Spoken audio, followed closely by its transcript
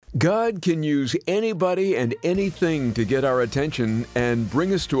God can use anybody and anything to get our attention and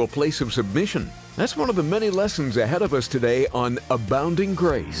bring us to a place of submission. That's one of the many lessons ahead of us today on Abounding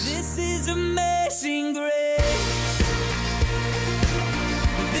Grace. This is amazing grace.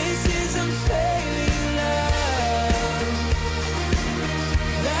 This is unfailing love.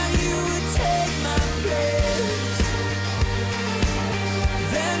 That you would take my place.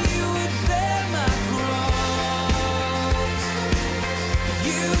 That you would bear my cross.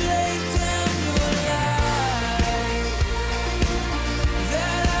 You laid down your life.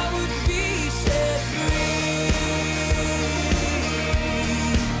 That I would be set free.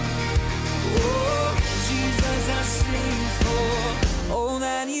 Oh, Jesus, I sing for all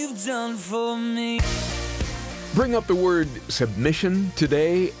that you've done for me. Bring up the word submission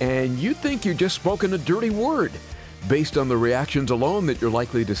today, and you think you just spoken a dirty word based on the reactions alone that you're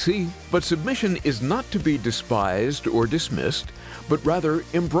likely to see. But submission is not to be despised or dismissed, but rather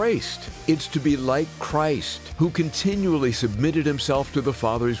embraced. It's to be like Christ, who continually submitted himself to the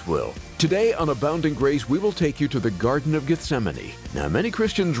Father's will. Today on Abounding Grace, we will take you to the Garden of Gethsemane. Now, many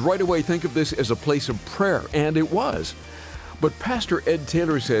Christians right away think of this as a place of prayer, and it was. But Pastor Ed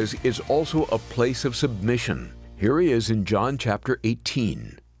Taylor says it's also a place of submission. Here he is in John chapter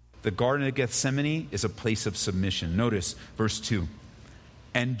 18. The Garden of Gethsemane is a place of submission. Notice verse 2.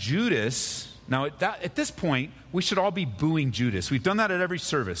 And Judas, now at this point, we should all be booing Judas. We've done that at every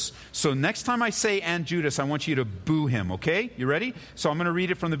service. So next time I say and Judas, I want you to boo him, okay? You ready? So I'm going to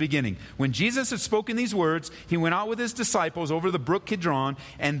read it from the beginning. When Jesus had spoken these words, he went out with his disciples over the brook Kidron,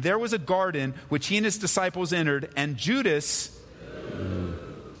 and there was a garden which he and his disciples entered, and Judas,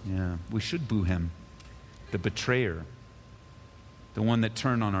 we should boo him, the betrayer, the one that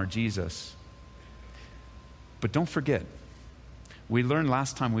turned on our Jesus. But don't forget, we learned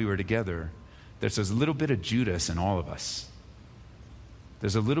last time we were together, there's a little bit of Judas in all of us.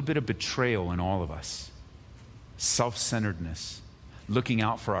 There's a little bit of betrayal in all of us. Self-centeredness, looking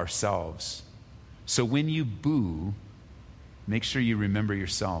out for ourselves. So when you boo, make sure you remember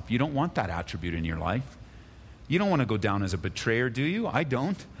yourself. You don't want that attribute in your life. You don't want to go down as a betrayer, do you? I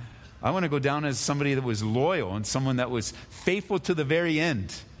don't. I want to go down as somebody that was loyal and someone that was faithful to the very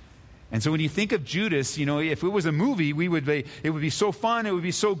end. And so when you think of Judas, you know, if it was a movie, it would be so fun, it would be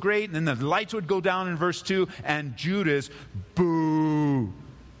so great, and then the lights would go down in verse 2, and Judas, boo,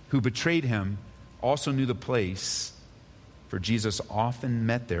 who betrayed him, also knew the place, for Jesus often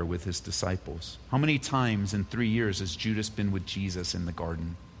met there with his disciples. How many times in 3 years has Judas been with Jesus in the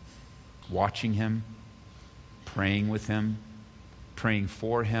garden? Watching him, praying with him, praying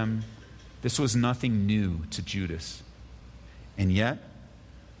for him. This was nothing new to Judas. And yet,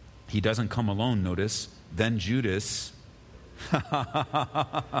 he doesn't come alone, notice. Then Judas,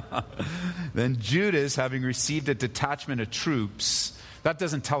 having received a detachment of troops, that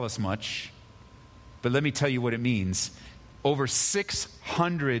doesn't tell us much, but let me tell you what it means. Over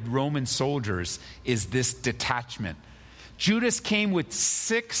 600 Roman soldiers is this detachment. Judas came with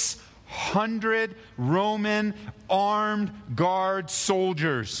 600 Roman armed guard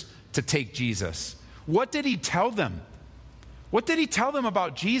soldiers to take Jesus. What did he tell them? What did he tell them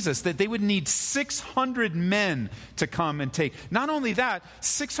about Jesus? That they would need 600 men to come and take. Not only that,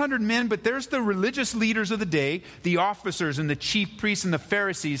 600 men, but there's the religious leaders of the day, the officers and the chief priests and the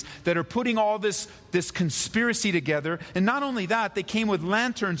Pharisees that are putting all this conspiracy together. And not only that, they came with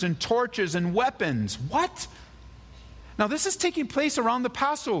lanterns and torches and weapons. What? Now this is taking place around the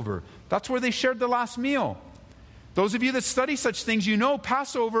Passover. That's where they shared the last meal. Those of you that study such things, you know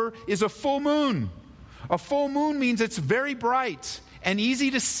Passover is a full moon. A full moon means it's very bright and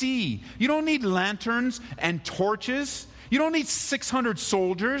easy to see. You don't need lanterns and torches. You don't need 600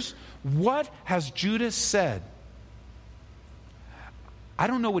 soldiers. What has Judas said? I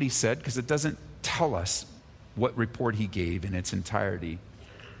don't know what he said because it doesn't tell us what report he gave in its entirety.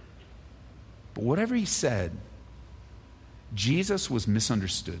 But whatever he said, Jesus was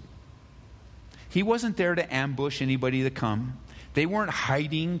misunderstood. He wasn't there to ambush anybody to come. They weren't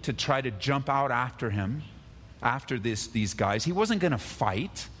hiding to try to jump out after him, after these guys. He wasn't going to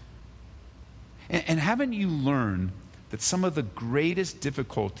fight. And haven't you learned that some of the greatest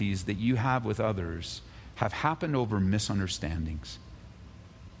difficulties that you have with others have happened over misunderstandings?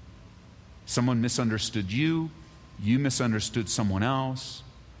 Someone misunderstood you, you misunderstood someone else.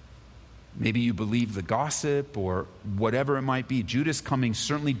 Maybe you believe the gossip or whatever it might be. Judas coming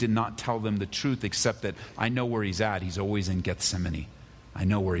certainly did not tell them the truth, except that I know where he's at. He's always in Gethsemane. I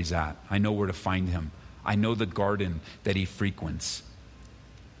know where he's at. I know where to find him. I know the garden that he frequents.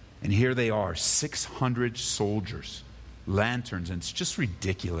 And here they are, 600 soldiers, lanterns, and it's just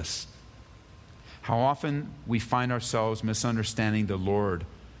ridiculous. How often we find ourselves misunderstanding the Lord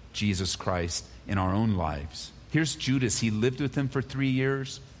Jesus Christ in our own lives. Here's Judas. He lived with him for 3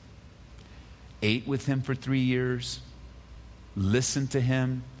 years, ate with him for 3 years, listened to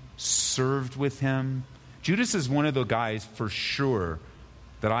him, served with him. Judas is one of the guys for sure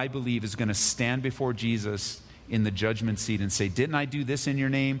that I believe is going to stand before Jesus in the judgment seat and say, didn't I do this in your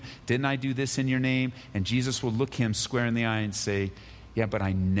name? Didn't I do this in your name? And Jesus will look him square in the eye and say, yeah, but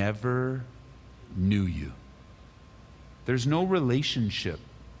I never knew you. There's no relationship.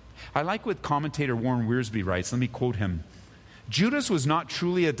 I like what commentator Warren Wiersbe writes. Let me quote him. Judas was not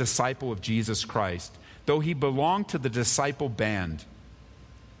truly a disciple of Jesus Christ, though he belonged to the disciple band.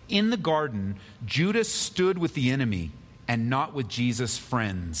 In the garden, Judas stood with the enemy and not with Jesus'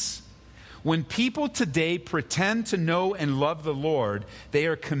 friends. When people today pretend to know and love the Lord, they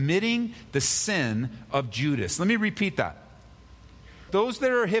are committing the sin of Judas. Let me repeat that. Those that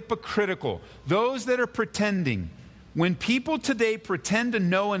are hypocritical, those that are pretending, when people today pretend to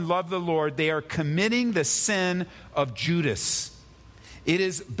know and love the Lord, they are committing the sin of Judas. It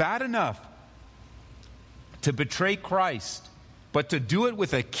is bad enough to betray Christ, but to do it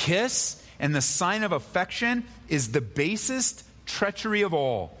with a kiss and the sign of affection is the basest treachery of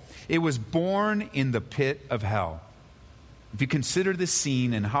all. It was born in the pit of hell. If you consider this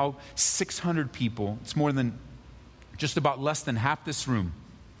scene and how 600 people, it's more than, just about less than half this room,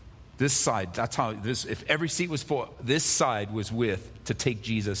 this side, that's how this, if every seat was full, this side was with to take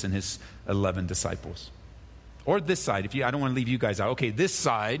Jesus and his 11 disciples. Or this side, I don't want to leave you guys out. Okay, this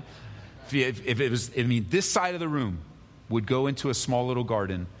side, if it was, this side of the room would go into a small little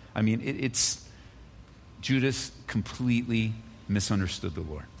garden. It's Judas completely misunderstood the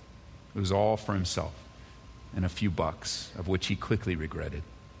Lord. It was all for himself and a few bucks, of which he quickly regretted.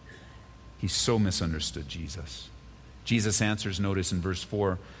 He so misunderstood Jesus. Jesus answers, notice in verse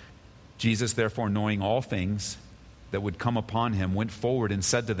 4, Jesus, therefore, knowing all things that would come upon him, went forward and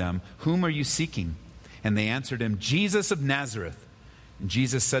said to them, whom are you seeking? And they answered him, Jesus of Nazareth. And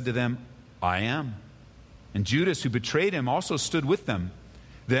Jesus said to them, I am. And Judas, who betrayed him, also stood with them.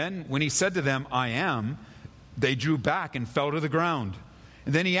 Then, when he said to them, I am, they drew back and fell to the ground.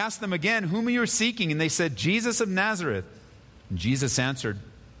 And then he asked them again, whom are you seeking? And they said, Jesus of Nazareth. And Jesus answered,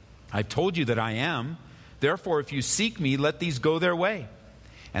 I've told you that I am. Therefore, if you seek me, let these go their way.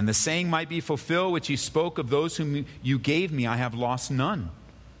 And the saying might be fulfilled which he spoke of those whom you gave me, I have lost none.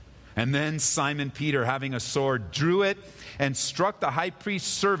 And then Simon Peter, having a sword, drew it and struck the high priest's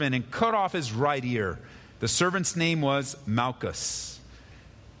servant and cut off his right ear. The servant's name was Malchus.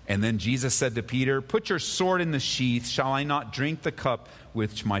 And then Jesus said to Peter, put your sword in the sheath. Shall I not drink the cup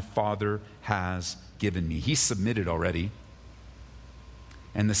which my Father has given me? He submitted already.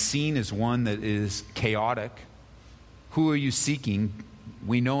 And the scene is one that is chaotic. Who are you seeking?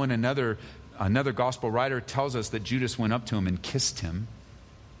 We know in another gospel writer tells us that Judas went up to him and kissed him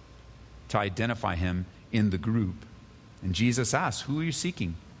to identify him in the group. And Jesus asks, who are you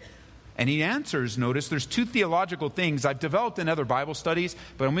seeking? And he answers, notice, there's two theological things I've developed in other Bible studies,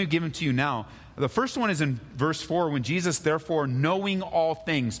 but I'm going to give them to you now. The first one is in verse 4, when Jesus, therefore, knowing all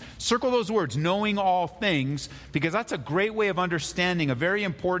things. Circle those words, knowing all things, because that's a great way of understanding a very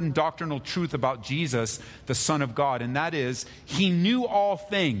important doctrinal truth about Jesus, the Son of God, and that is, he knew all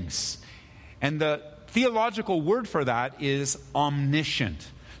things. And the theological word for that is omniscient.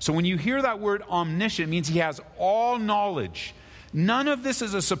 So when you hear that word omniscient, it means he has all knowledge. None of this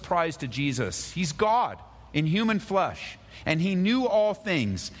is a surprise to Jesus. He's God in human flesh, and he knew all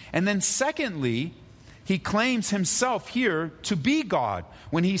things. And then secondly, he claims himself here to be God.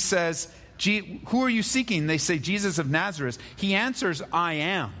 When he says, who are you seeking? They say, Jesus of Nazareth. He answers, I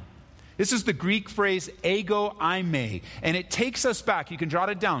am. This is the Greek phrase, ego eimi. And it takes us back, you can jot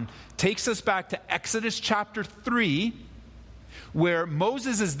it down, takes us back to Exodus chapter 3, where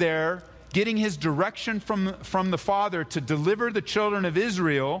Moses is there getting his direction from the Father to deliver the children of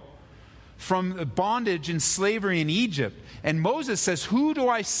Israel from bondage and slavery in Egypt. And Moses says, who do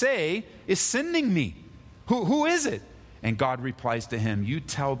I say is sending me? Who is it? And God replies to him, you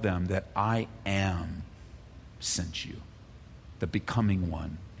tell them that I am sent you, the becoming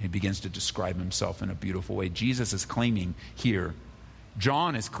one. He begins to describe himself in a beautiful way. Jesus is claiming here.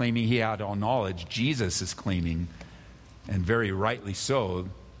 John is claiming he had all knowledge. Jesus is claiming, and very rightly so,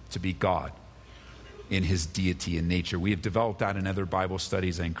 to be God in his deity and nature. We have developed that in other Bible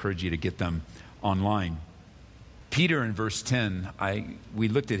studies. I encourage you to get them online. Peter in verse 10, we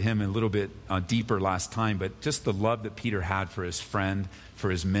looked at him a little bit deeper last time, but just the love that Peter had for his friend, for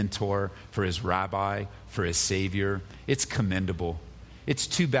his mentor, for his rabbi, for his Savior, it's commendable. It's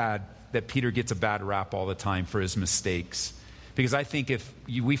too bad that Peter gets a bad rap all the time for his mistakes. Because I think if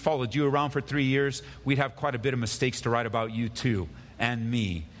we followed you around for 3 years, we'd have quite a bit of mistakes to write about you too, and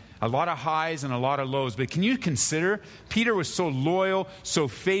me. A lot of highs and a lot of lows. But can you consider, Peter was so loyal, so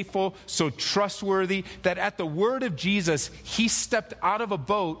faithful, so trustworthy, that at the word of Jesus, he stepped out of a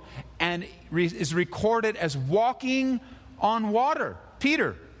boat and is recorded as walking on water.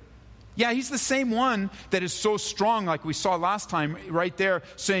 Peter. Yeah, he's the same one that is so strong, like we saw last time, right there,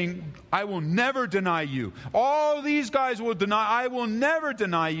 saying, I will never deny you. All these guys will deny, I will never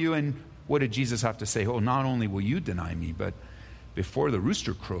deny you. And what did Jesus have to say? Oh, not only will you deny me, but before the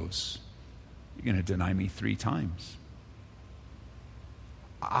rooster crows, you're going to deny me 3 times.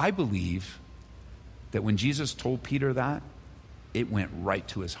 I believe that when Jesus told Peter that, it went right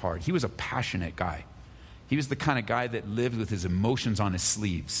to his heart. He was a passionate guy. He was the kind of guy that lived with his emotions on his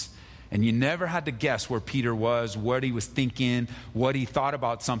sleeves. And you never had to guess where Peter was, what he was thinking, what he thought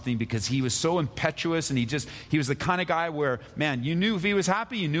about something, because he was so impetuous, and he was the kind of guy where, man, you knew if he was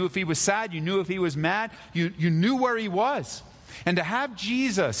happy, you knew if he was sad, you knew if he was mad, you knew where he was. And to have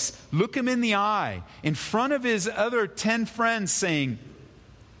Jesus look him in the eye in front of his other 10 friends saying,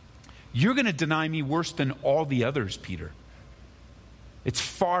 you're going to deny me worse than all the others, Peter. It's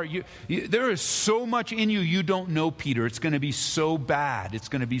far, there is so much in you don't know, Peter. It's going to be so bad. It's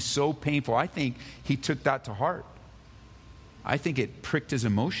going to be so painful. I think he took that to heart. I think it pricked his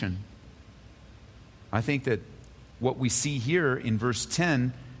emotion. I think that what we see here in verse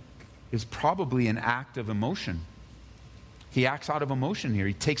 10 is probably an act of emotion. He acts out of emotion here.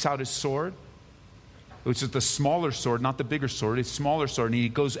 He takes out his sword, which is the smaller sword, not the bigger sword. It's a smaller sword, and he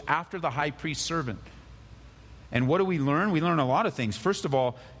goes after the high priest's servant. And what do we learn? We learn a lot of things. First of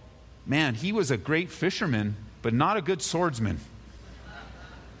all, man, he was a great fisherman, but not a good swordsman.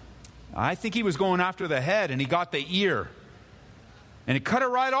 I think he was going after the head, and he got the ear. And he cut it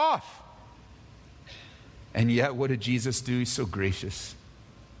right off. And yet, what did Jesus do? He's so gracious.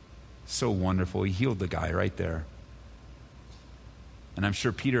 So wonderful. He healed the guy right there. And I'm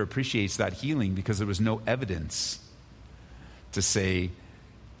sure Peter appreciates that healing because there was no evidence to say,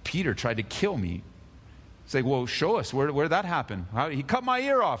 Peter tried to kill me. Say, well, show us where did that happen? He cut my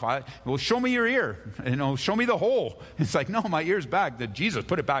ear off. Well, show me your ear. Show me the hole. It's like, no, my ear's back. That Jesus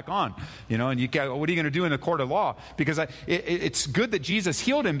put it back on. And what are you going to do in the court of law? Because it's good that Jesus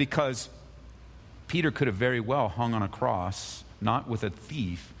healed him, because Peter could have very well hung on a cross, not with a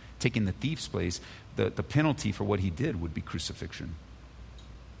thief, taking the thief's place. The penalty for what he did would be crucifixion.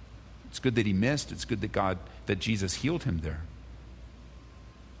 It's good that he missed. It's good that Jesus healed him there.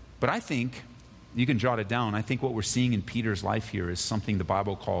 But I think, you can jot it down, I think what we're seeing in Peter's life here is something the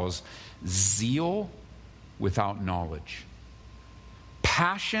Bible calls zeal without knowledge.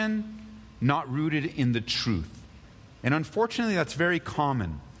 Passion not rooted in the truth. And unfortunately, that's very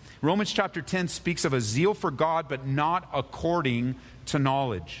common. Romans chapter 10 speaks of a zeal for God, but not according to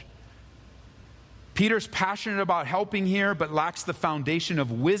knowledge. Peter's passionate about helping here, but lacks the foundation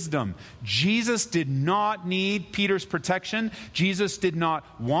of wisdom. Jesus did not need Peter's protection. Jesus did not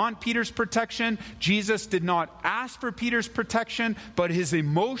want Peter's protection. Jesus did not ask for Peter's protection, but his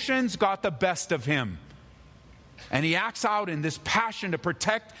emotions got the best of him. And he acts out in this passion to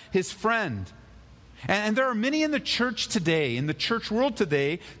protect his friend. And there are many in the church today, in the church world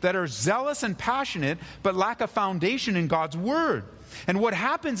today, that are zealous and passionate, but lack a foundation in God's word. And what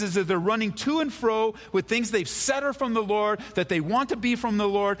happens is that they're running to and fro with things they've said are from the Lord, that they want to be from the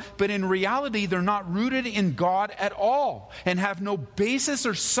Lord, but in reality, they're not rooted in God at all and have no basis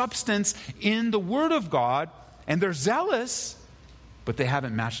or substance in the Word of God. And they're zealous, but they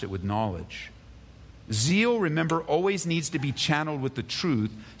haven't matched it with knowledge. Zeal, remember, always needs to be channeled with the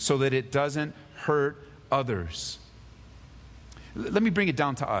truth so that it doesn't hurt others. Let me bring it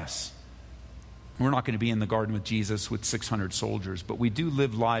down to us. We're not going to be in the garden with Jesus with 600 soldiers, but we do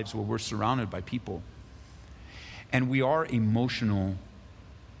live lives where we're surrounded by people. And we are emotional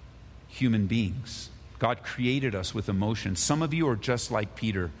human beings. God created us with emotions. Some of you are just like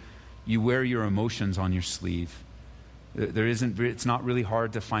Peter. You wear your emotions on your sleeve. It's not really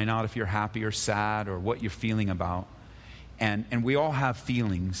hard to find out if you're happy or sad or what you're feeling about. And we all have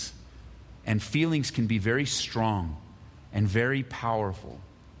feelings. And feelings can be very strong and very powerful.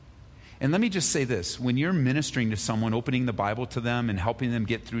 And let me just say this. When you're ministering to someone, opening the Bible to them and helping them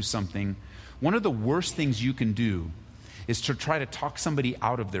get through something, one of the worst things you can do is to try to talk somebody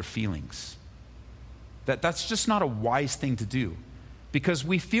out of their feelings. That's just not a wise thing to do, because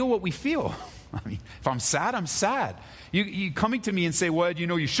we feel what we feel. I mean, if I'm sad, I'm sad. You coming to me and say, well,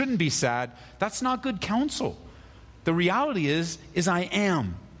 you shouldn't be sad. That's not good counsel. The reality is I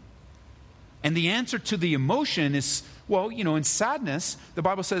am. And the answer to the emotion is, well, in sadness, the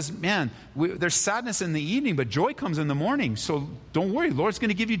Bible says, man, there's sadness in the evening, but joy comes in the morning. So don't worry, the Lord's going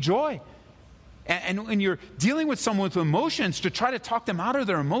to give you joy. And when you're dealing with someone with emotions, to try to talk them out of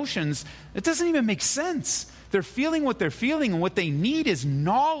their emotions, it doesn't even make sense. They're feeling what they're feeling, and what they need is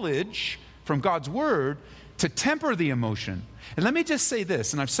knowledge from God's word to temper the emotion. And let me just say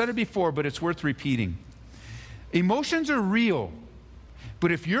this, and I've said it before, but it's worth repeating. Emotions are real.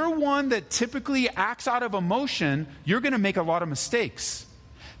 But if you're one that typically acts out of emotion, you're going to make a lot of mistakes.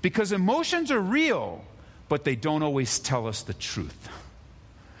 Because emotions are real, but they don't always tell us the truth.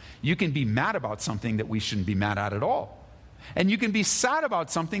 You can be mad about something that we shouldn't be mad at all. And you can be sad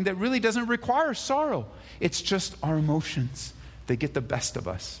about something that really doesn't require sorrow. It's just our emotions. They get the best of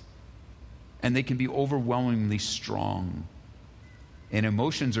us. And they can be overwhelmingly strong. And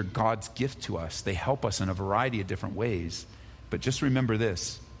emotions are God's gift to us. They help us in a variety of different ways. But just remember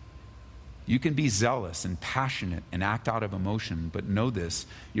this. You can be zealous and passionate and act out of emotion, but know this,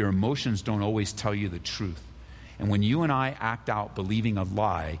 your emotions don't always tell you the truth. And when you and I act out believing a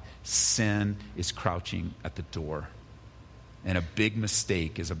lie, sin is crouching at the door. And a big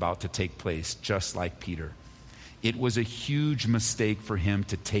mistake is about to take place, just like Peter. It was a huge mistake for him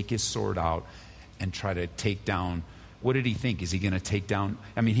to take his sword out and try to take down. What did he think? Is he going to take down?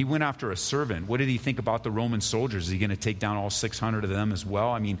 I mean, he went after a servant. What did he think about the Roman soldiers? Is he going to take down all 600 of them as well?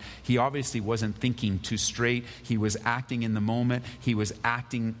 I mean, he obviously wasn't thinking too straight. He was acting in the moment. He was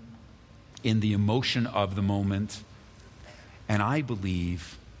acting in the emotion of the moment. And I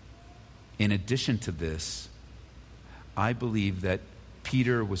believe, in addition to this, I believe that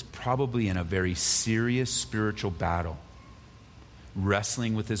Peter was probably in a very serious spiritual battle,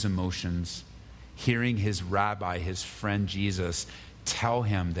 wrestling with his emotions, hearing his rabbi, his friend Jesus, tell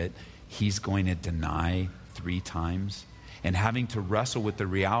him that he's going to deny 3 times, and having to wrestle with the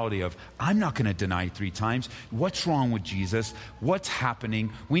reality of, I'm not going to deny 3 times. What's wrong with Jesus? What's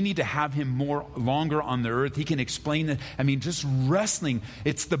happening? We need to have him longer on the earth. He can explain that. I mean, just wrestling.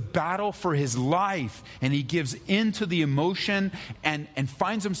 It's the battle for his life. And he gives into the emotion and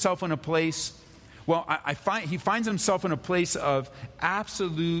finds himself in a place, he finds himself in a place of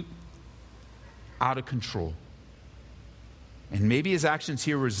absolute out of control. And maybe his actions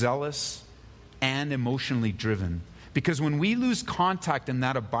here were zealous and emotionally driven. Because when we lose contact in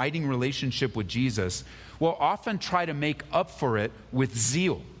that abiding relationship with Jesus, we'll often try to make up for it with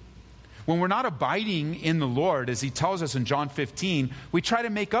zeal. When we're not abiding in the Lord, as he tells us in John 15, we try to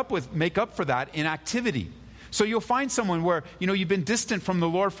make up for that in activity. So you'll find someone where, you've been distant from the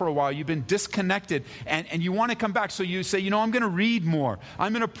Lord for a while, you've been disconnected, and you want to come back. So you say, I'm going to read more,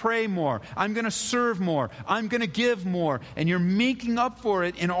 I'm going to pray more, I'm going to serve more, I'm going to give more. And you're making up for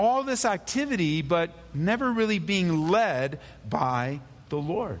it in all this activity, but never really being led by the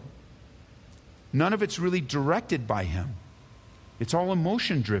Lord. None of it's really directed by him. It's all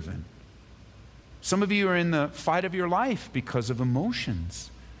emotion driven. Some of you are in the fight of your life because of emotions.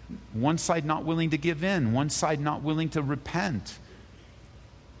 One side not willing to give in, one side not willing to repent.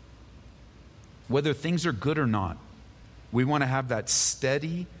 Whether things are good or not, we want to have that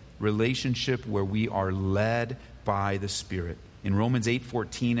steady relationship where we are led by the Spirit. In Romans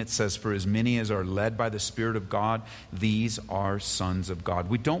 8:14 it says, for as many as are led by the Spirit of God, these are sons of God.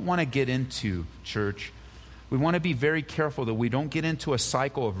 We don't want to get into, church, we want to be very careful that we don't get into a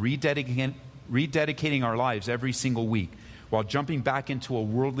cycle of rededicating our lives every single week, while jumping back into a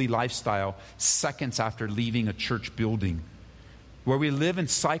worldly lifestyle seconds after leaving a church building. Where we live in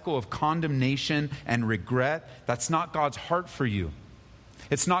cycle of condemnation and regret, that's not God's heart for you.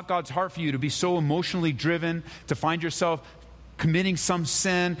 It's not God's heart for you to be so emotionally driven, to find yourself committing some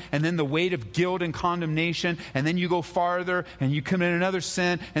sin, and then the weight of guilt and condemnation, and then you go farther and you commit another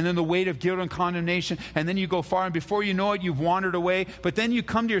sin, and then the weight of guilt and condemnation, and then you go far, and before you know it, you've wandered away. But then you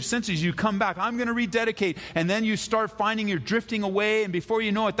come to your senses, you come back, I'm going to rededicate, and then you start finding you're drifting away, and before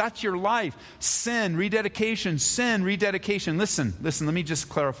you know it, that's your life. Sin, rededication, sin, rededication. Listen, let me just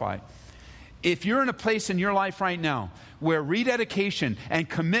clarify. If you're in a place in your life right now where rededication and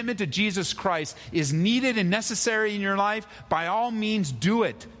commitment to Jesus Christ is needed and necessary in your life, by all means do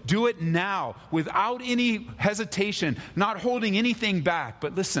it. Do it now without any hesitation, not holding anything back.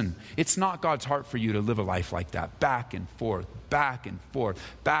 But listen, it's not God's heart for you to live a life like that, back and forth, back and forth,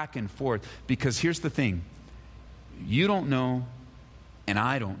 back and forth. Because here's the thing, you don't know and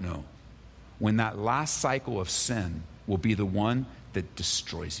I don't know when that last cycle of sin will be the one that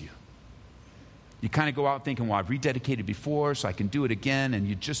destroys you. You kind of go out thinking, well, I've rededicated before, so I can do it again, and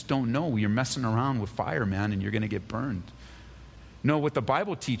you just don't know. You're messing around with fire, man, and you're going to get burned. No, what the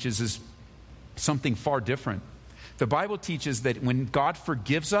Bible teaches is something far different. The Bible teaches that when God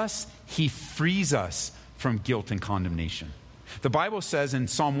forgives us, he frees us from guilt and condemnation. The Bible says in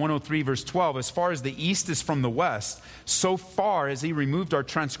Psalm 103, verse 12, as far as the east is from the west, so far has he removed our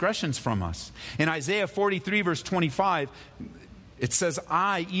transgressions from us. In Isaiah 43, verse 25, it says,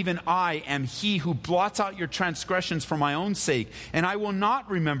 I, even I, am he who blots out your transgressions for my own sake, and I will not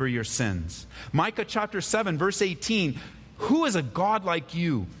remember your sins. Micah chapter 7, verse 18, who is a God like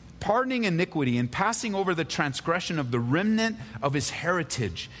you, pardoning iniquity and passing over the transgression of the remnant of his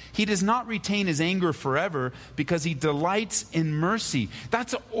heritage? He does not retain his anger forever because he delights in mercy.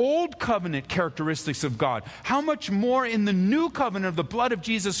 That's old covenant characteristics of God. How much more in the new covenant of the blood of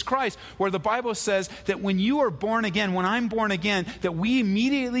Jesus Christ, where the Bible says that when you are born again, when I'm born again, that we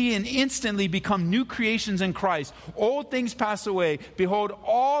immediately and instantly become new creations in Christ. Old things pass away. Behold,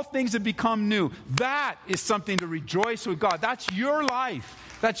 all things have become new. That is something to rejoice with God. That's your life.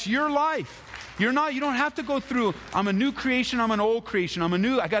 That's your life. You don't have to go through, I'm a new creation, I'm an old creation,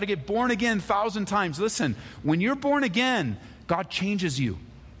 I got to get born again 1,000 times. Listen, when you're born again, God changes you.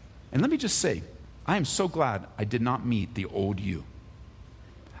 And let me just say, I am so glad I did not meet the old you.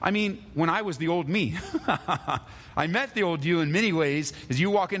 I mean, when I was the old me, I met the old you in many ways as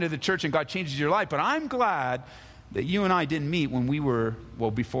you walk into the church and God changes your life. But I'm glad that you and I didn't meet when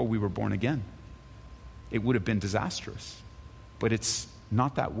before we were born again. It would have been disastrous. But it's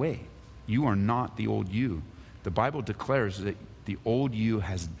not that way. You are not the old you. The Bible declares that the old you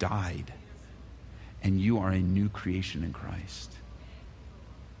has died and you are a new creation in Christ.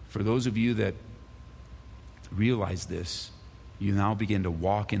 For those of you that realize this, you now begin to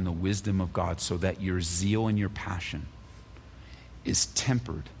walk in the wisdom of God so that your zeal and your passion is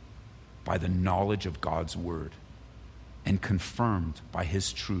tempered by the knowledge of God's word and confirmed by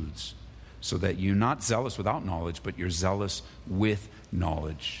his truths, so that you're not zealous without knowledge, but you're zealous with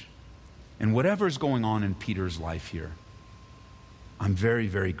knowledge. And whatever is going on in Peter's life here, I'm very,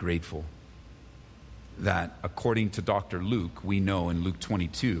 very grateful that according to Dr. Luke, we know in Luke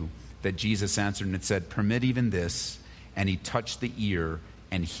 22 that Jesus answered and said, permit even this, and he touched the ear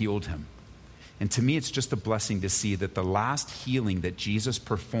and healed him. And to me, it's just a blessing to see that the last healing that Jesus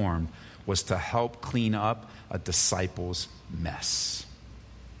performed was to help clean up a disciple's mess.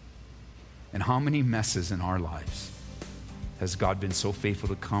 And how many messes in our lives has God been so faithful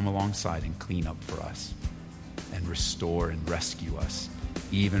to come alongside and clean up for us and restore and rescue us,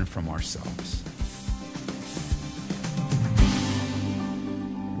 even from ourselves?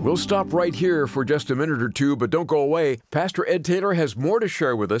 We'll stop right here for just a minute or two, but don't go away. Pastor Ed Taylor has more to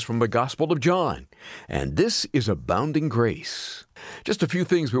share with us from the Gospel of John. And this is Abounding Grace. Just a few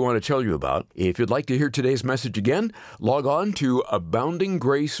things we want to tell you about. If you'd like to hear today's message again, log on to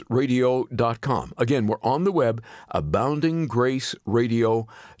aboundinggraceradio.com. Again, we're on the web,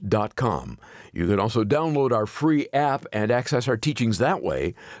 aboundinggraceradio.com. You can also download our free app and access our teachings that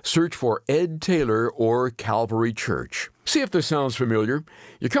way. Search for Ed Taylor or Calvary Church. See if this sounds familiar.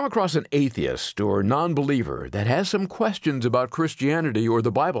 You come across an atheist or non-believer that has some questions about Christianity or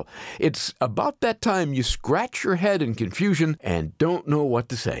the Bible. It's about that time you scratch your head in confusion and don't know what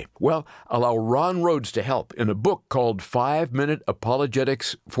to say. Well, allow Ron Rhodes to help in a book called 5-Minute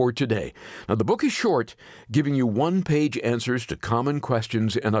Apologetics for Today. Now, the book is short, giving you one-page answers to common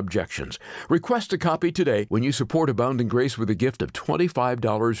questions and objections. Request a copy today when you support Abounding Grace with a gift of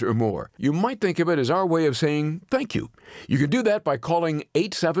 $25 or more. You might think of it as our way of saying thank you. You can do that by calling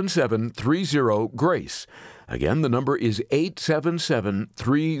 877-30-GRACE. Again, the number is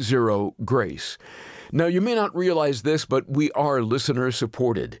 877-30-GRACE. Now, you may not realize this, but we are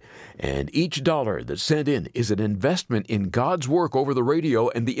listener-supported, and each dollar that's sent in is an investment in God's work over the radio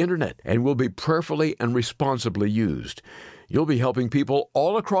and the internet, and will be prayerfully and responsibly used. You'll be helping people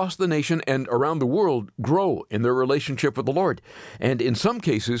all across the nation and around the world grow in their relationship with the Lord, and in some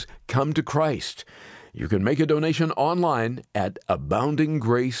cases, come to Christ. You can make a donation online at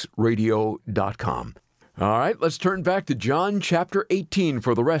aboundinggraceradio.com. All right, let's turn back to John chapter 18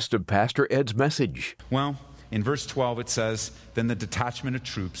 for the rest of Pastor Ed's message. Well, in verse 12 it says, then the detachment of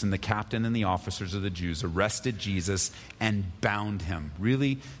troops and the captain and the officers of the Jews arrested Jesus and bound him.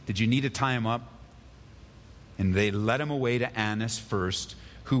 Really? Did you need to tie him up? And they led him away to Annas first,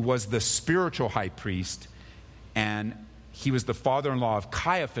 who was the spiritual high priest, and he was the father-in-law of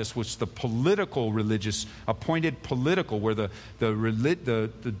Caiaphas, which the political religious, appointed political, where the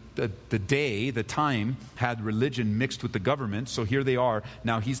time had religion mixed with the government. So here they are.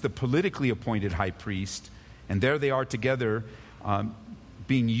 Now he's the politically appointed high priest. And there they are together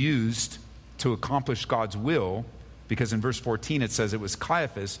being used to accomplish God's will. Because in verse 14 it says it was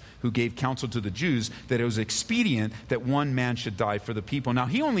Caiaphas who gave counsel to the Jews that it was expedient that one man should die for the people. Now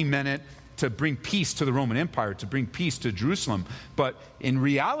he only meant it to bring peace to the Roman Empire, to bring peace to Jerusalem. But in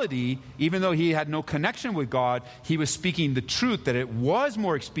reality, even though he had no connection with God, he was speaking the truth that it was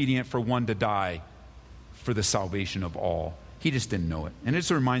more expedient for one to die for the salvation of all. He just didn't know it. And it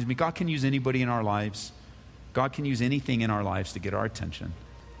just reminds me, God can use anybody in our lives. God can use anything in our lives to get our attention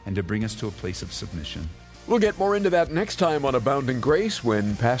and to bring us to a place of submission. We'll get more into that next time on Abounding Grace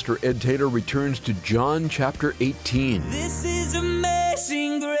when Pastor Ed Taylor returns to John chapter 18. This is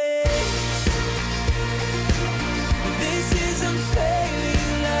amazing grace. This is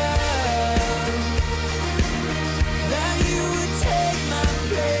unfailing love. That you would take my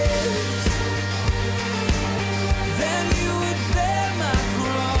place. That you would bear my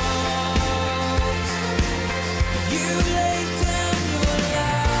cross. You laid down your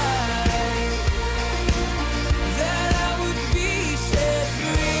life. That I would be set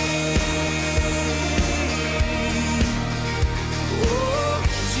free. Oh,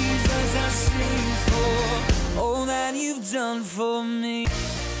 Jesus, I sing for all that you've done for me.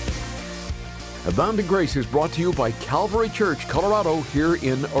 Abounding Grace is brought to you by Calvary Church, Colorado, here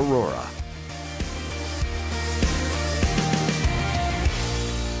in Aurora.